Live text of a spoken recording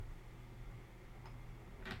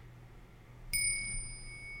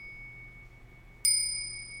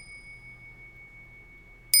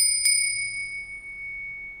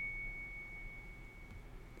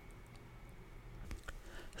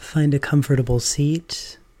Find a comfortable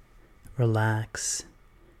seat, relax,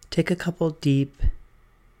 take a couple deep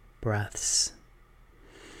breaths.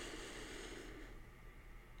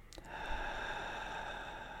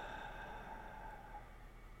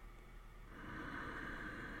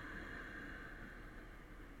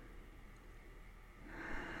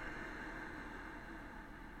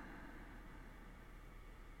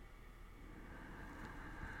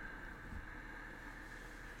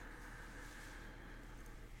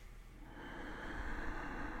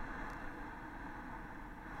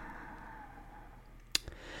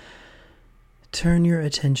 Turn your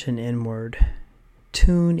attention inward.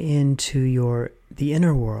 Tune into the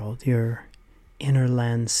inner world, your inner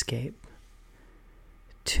landscape.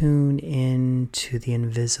 Tune into the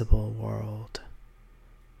invisible world.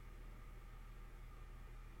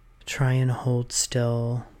 Try and hold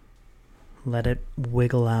still. Let it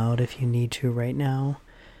wiggle out if you need to right now.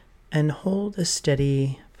 And hold a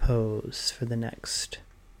steady pose for the next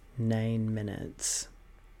 9 minutes.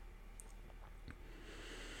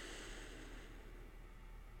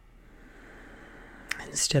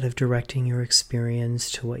 Instead of directing your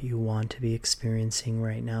experience to what you want to be experiencing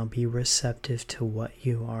right now, be receptive to what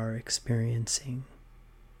you are experiencing.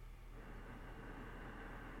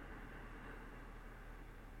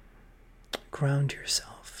 Ground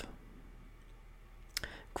yourself.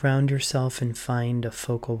 Ground yourself and find a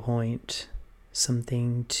focal point,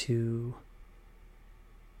 something to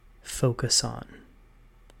focus on.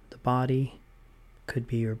 The body could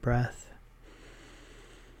be your breath.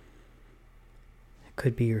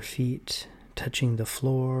 Could be your feet touching the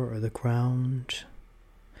floor or the ground.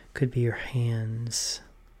 Could be your hands.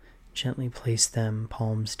 Gently place them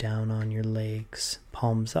palms down on your legs,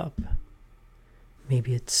 palms up.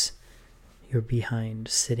 Maybe it's your behind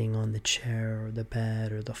sitting on the chair or the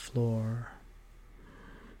bed or the floor.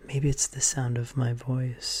 Maybe it's the sound of my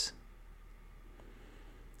voice.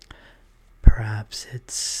 Perhaps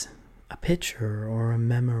it's a picture or a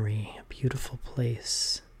memory, a beautiful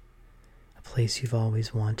place. Place you've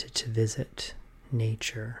always wanted to visit,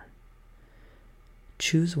 nature.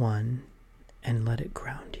 Choose one and let it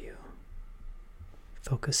ground you.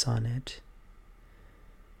 Focus on it.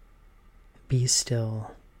 Be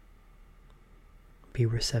still. Be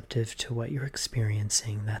receptive to what you're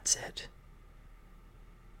experiencing. That's it.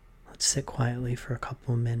 Let's sit quietly for a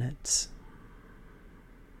couple minutes.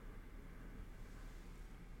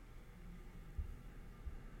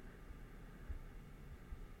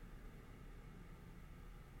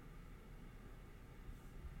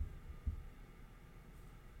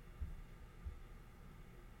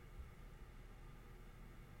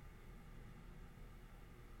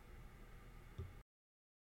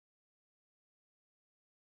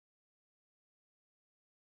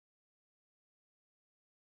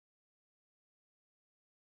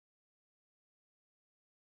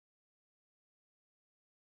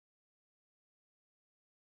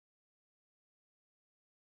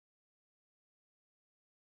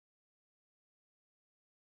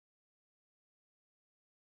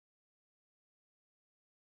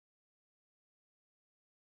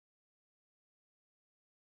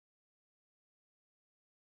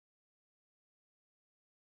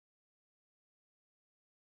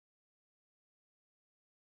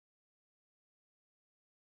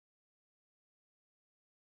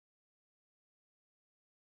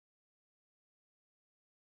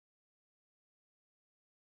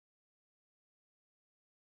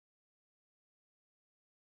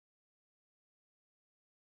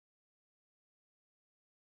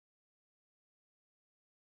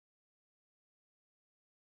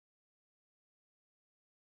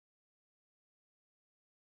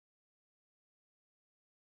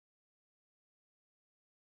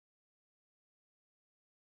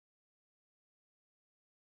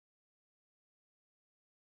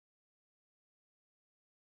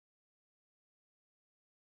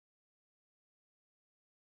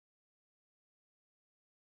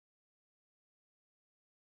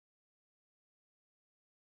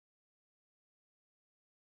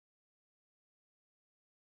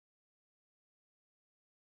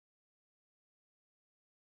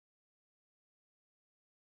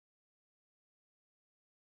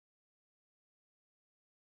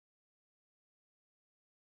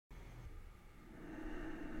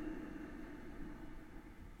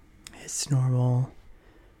 It's normal.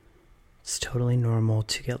 It's totally normal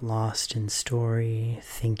to get lost in story,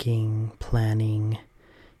 thinking, planning,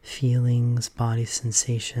 feelings, body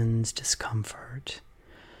sensations, discomfort.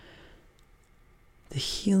 The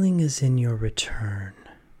healing is in your return.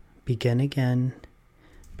 Begin again.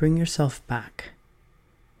 Bring yourself back.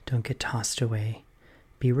 Don't get tossed away.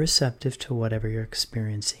 Be receptive to whatever you're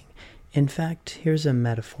experiencing. In fact, here's a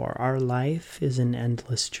metaphor. Our life is an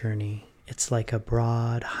endless journey. It's like a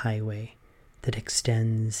broad highway that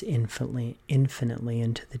extends infinitely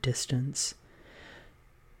into the distance.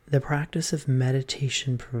 The practice of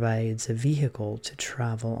meditation provides a vehicle to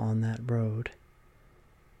travel on that road.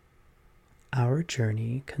 Our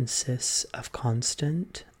journey consists of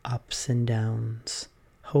constant ups and downs,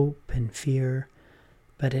 hope and fear,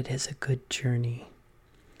 but it is a good journey.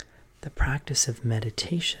 The practice of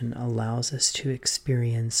meditation allows us to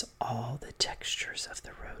experience all the textures of the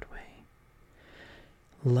roadway.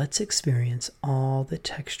 Let's experience all the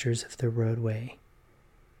textures of the roadway,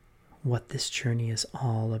 what this journey is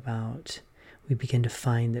all about. We begin to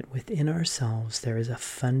find that within ourselves there is a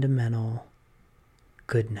fundamental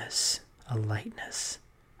goodness, a lightness,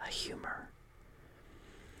 a humor.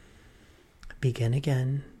 Begin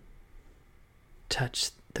again. Touch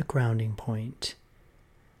the grounding point.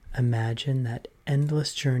 Imagine that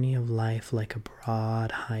endless journey of life like a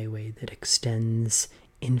broad highway that extends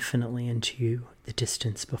infinitely into the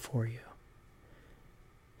distance before you.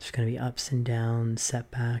 There's going to be ups and downs,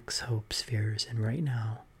 setbacks, hopes, fears, and right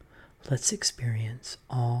now, let's experience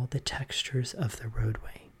all the textures of the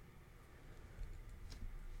roadway.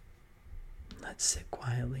 Let's sit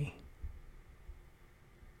quietly.